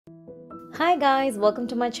Hi guys, welcome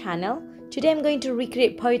to my channel. Today I'm going to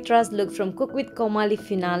recreate Pavitra's look from Cook with Comali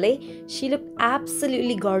finale. She looked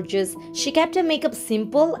absolutely gorgeous. She kept her makeup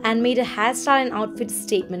simple and made her hairstyle and outfit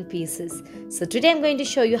statement pieces. So today I'm going to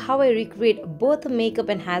show you how I recreate both the makeup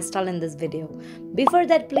and hairstyle in this video. Before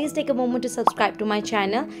that, please take a moment to subscribe to my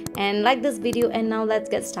channel and like this video, and now let's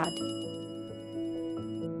get started.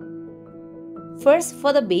 First,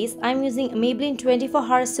 for the base, I'm using Maybelline 24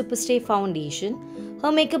 Hour Superstay Foundation.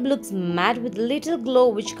 Her makeup looks matte with little glow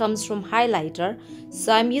which comes from highlighter.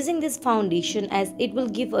 So I'm using this foundation as it will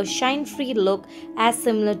give a shine-free look as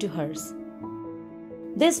similar to hers.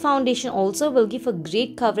 This foundation also will give a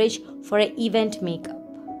great coverage for an event makeup.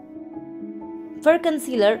 For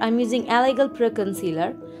concealer, I'm using Illegal Pro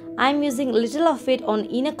Concealer. I'm using little of it on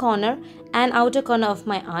inner corner and outer corner of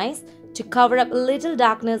my eyes to cover up a little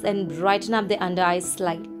darkness and brighten up the under eyes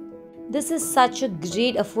slightly. This is such a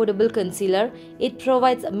great affordable concealer. It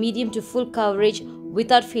provides a medium to full coverage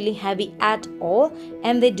without feeling heavy at all,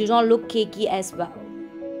 and they do not look cakey as well.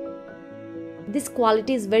 This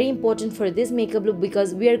quality is very important for this makeup look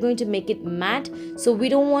because we are going to make it matte, so we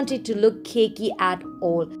don't want it to look cakey at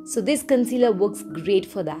all. So this concealer works great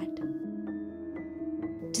for that.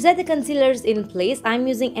 To set the concealers in place, I'm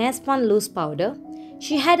using Airspun loose powder.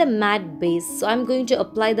 She had a matte base, so I'm going to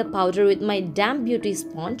apply the powder with my damp beauty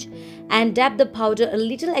sponge and dab the powder a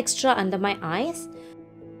little extra under my eyes.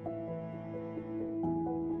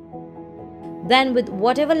 Then with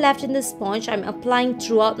whatever left in the sponge, I'm applying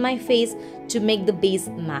throughout my face to make the base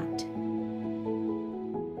matte.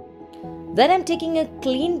 Then I'm taking a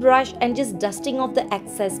clean brush and just dusting off the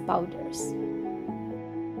excess powders.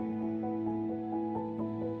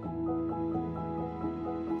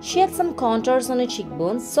 She had some contours on her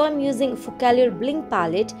cheekbones, so I'm using Focaccia Bling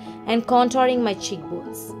palette and contouring my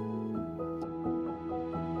cheekbones.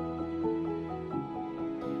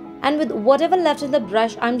 And with whatever left in the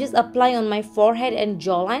brush, I'm just applying on my forehead and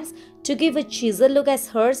jawlines to give a chisel look as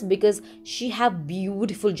hers because she have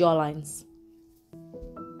beautiful jawlines.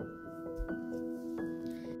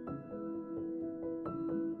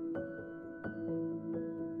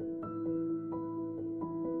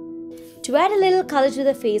 To add a little color to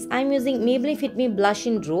the face, I'm using Maybelline Fit Me Blush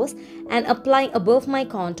in Rose and applying above my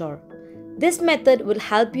contour. This method will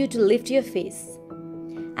help you to lift your face.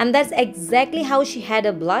 And that's exactly how she had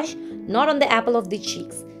a blush, not on the apple of the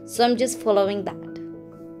cheeks. So I'm just following that.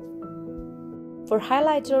 For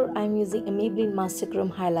highlighter, I'm using a Maybelline Master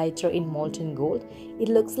Chrome highlighter in Molten Gold. It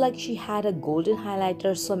looks like she had a golden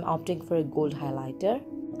highlighter, so I'm opting for a gold highlighter.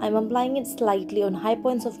 I'm applying it slightly on high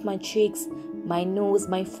points of my cheeks, my nose,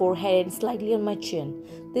 my forehead, and slightly on my chin.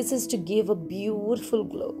 This is to give a beautiful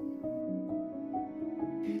glow.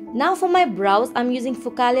 Now for my brows, I'm using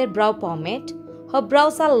Focaccia Brow Pomade. Her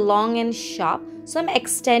brows are long and sharp, so I'm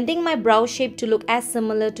extending my brow shape to look as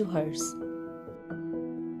similar to hers.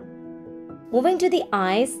 Moving to the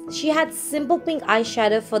eyes, she had simple pink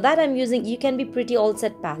eyeshadow. For that, I'm using You Can Be Pretty All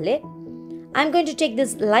Set palette. I'm going to take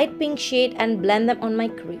this light pink shade and blend them on my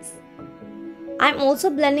crease. I'm also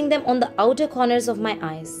blending them on the outer corners of my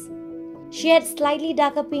eyes. She had slightly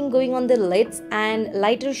darker pink going on the lids and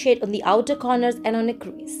lighter shade on the outer corners and on a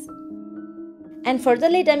crease. And for the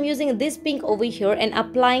lid, I'm using this pink over here and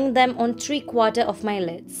applying them on 3/4 of my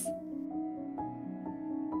lids.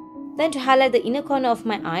 Then to highlight the inner corner of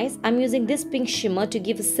my eyes, I'm using this pink shimmer to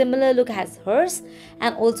give a similar look as hers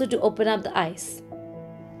and also to open up the eyes.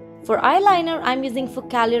 For eyeliner, I'm using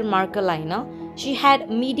Focaccia Marker Liner. She had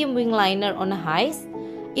medium wing liner on her eyes.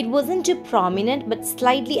 It wasn't too prominent but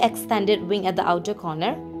slightly extended wing at the outer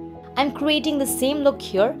corner. I'm creating the same look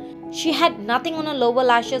here. She had nothing on her lower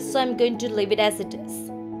lashes, so I'm going to leave it as it is.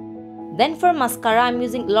 Then for mascara, I'm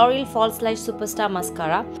using L'Oreal False Lash Superstar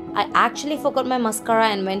Mascara. I actually forgot my mascara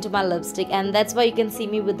and went to my lipstick, and that's why you can see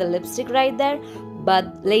me with the lipstick right there,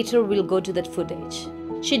 but later we'll go to that footage.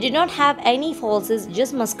 She did not have any falsies,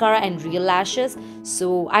 just mascara and real lashes,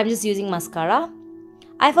 so I'm just using mascara.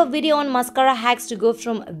 I have a video on Mascara Hacks to go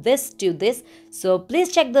from this to this, so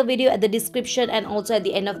please check the video at the description and also at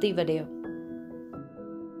the end of the video.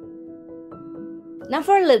 Now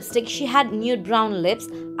for lipstick, she had nude brown lips.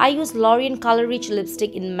 I used L'Oreal Color Rich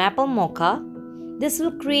lipstick in Maple Mocha. This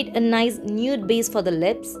will create a nice nude base for the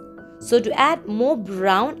lips. So to add more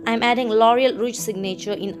brown, I'm adding L'Oreal Rouge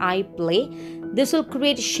Signature in Eye Play. This will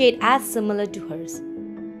create a shade as similar to hers.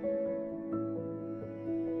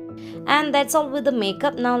 And that's all with the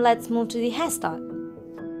makeup. Now let's move to the hairstyle.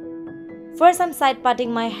 First, I'm side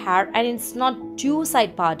parting my hair, and it's not too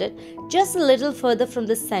side parted, just a little further from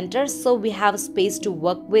the center so we have space to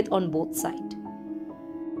work with on both sides.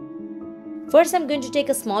 First, I'm going to take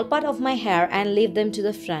a small part of my hair and leave them to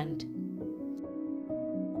the front.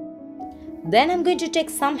 Then I'm going to take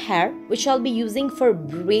some hair which I'll be using for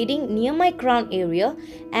braiding near my crown area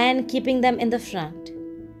and keeping them in the front.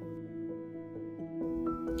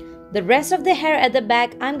 The rest of the hair at the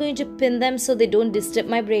back, I'm going to pin them so they don't disturb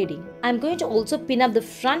my braiding. I'm going to also pin up the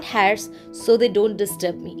front hairs so they don't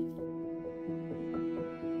disturb me.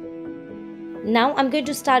 Now I'm going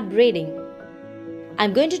to start braiding.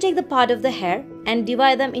 I'm going to take the part of the hair and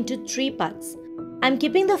divide them into 3 parts. I'm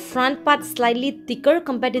keeping the front part slightly thicker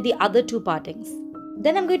compared to the other 2 partings.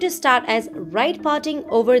 Then I'm going to start as right parting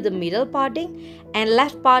over the middle parting and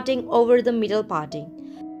left parting over the middle parting.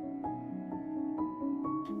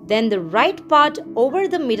 Then the right part over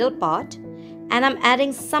the middle part, and I'm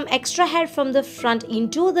adding some extra hair from the front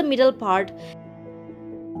into the middle part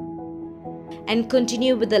and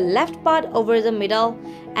continue with the left part over the middle,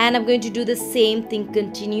 and I'm going to do the same thing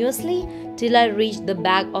continuously till I reach the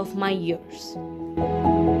back of my ears.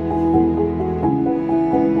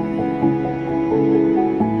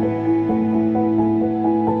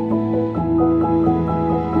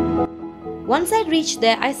 Once I reach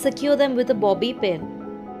there, I secure them with a bobby pin.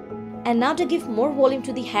 And now to give more volume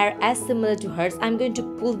to the hair as similar to hers, I'm going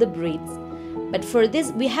to pull the braids. But for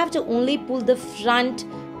this, we have to only pull the front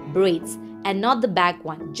braids and not the back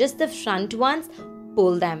one. Just the front ones,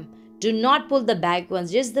 pull them. Do not pull the back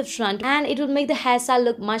ones, just the front, and it will make the hairstyle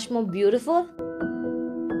look much more beautiful.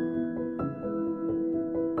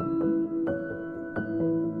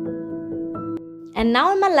 And now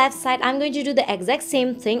on my left side, I'm going to do the exact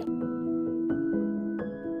same thing.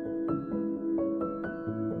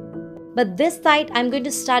 But this side, I'm going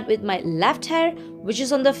to start with my left hair, which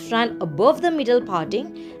is on the front above the middle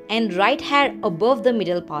parting, and right hair above the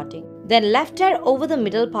middle parting. Then left hair over the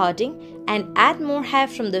middle parting and add more hair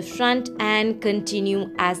from the front and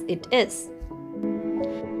continue as it is.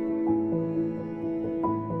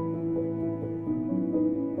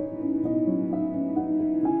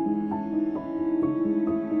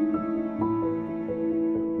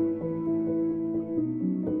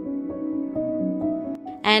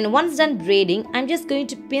 And once done braiding, I'm just going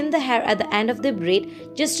to pin the hair at the end of the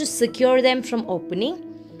braid just to secure them from opening.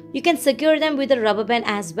 You can secure them with a rubber band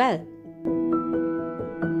as well.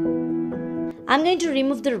 I'm going to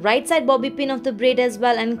remove the right side bobby pin of the braid as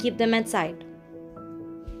well and keep them at side.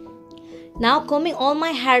 Now combing all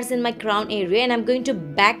my hairs in my crown area, and I'm going to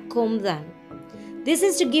back comb them. This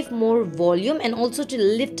is to give more volume and also to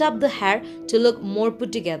lift up the hair to look more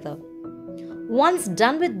put together. Once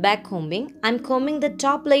done with back combing, I'm combing the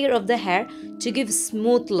top layer of the hair to give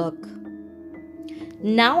smooth look.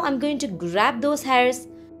 Now I'm going to grab those hairs,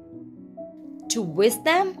 twist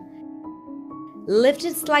them, lift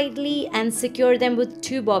it slightly and secure them with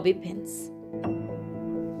 2 bobby pins.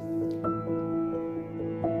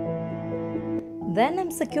 Then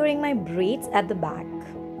I'm securing my braids at the back.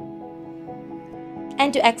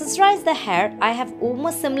 And to accessorize the hair, I have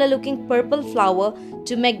almost similar looking purple flower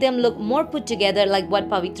to make them look more put together like what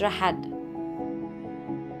Pavithra had.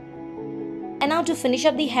 And now to finish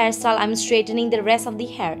up the hairstyle, I'm straightening the rest of the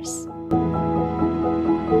hairs.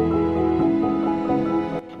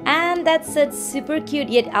 And that's it, super cute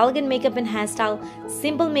yet elegant makeup and hairstyle.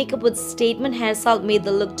 Simple makeup with statement hairstyle made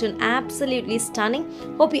the look turn absolutely stunning.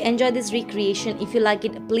 Hope you enjoyed this recreation. If you like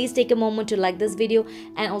it, please take a moment to like this video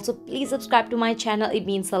and also please subscribe to my channel. It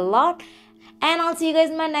means a lot. And I'll see you guys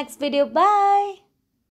in my next video. Bye!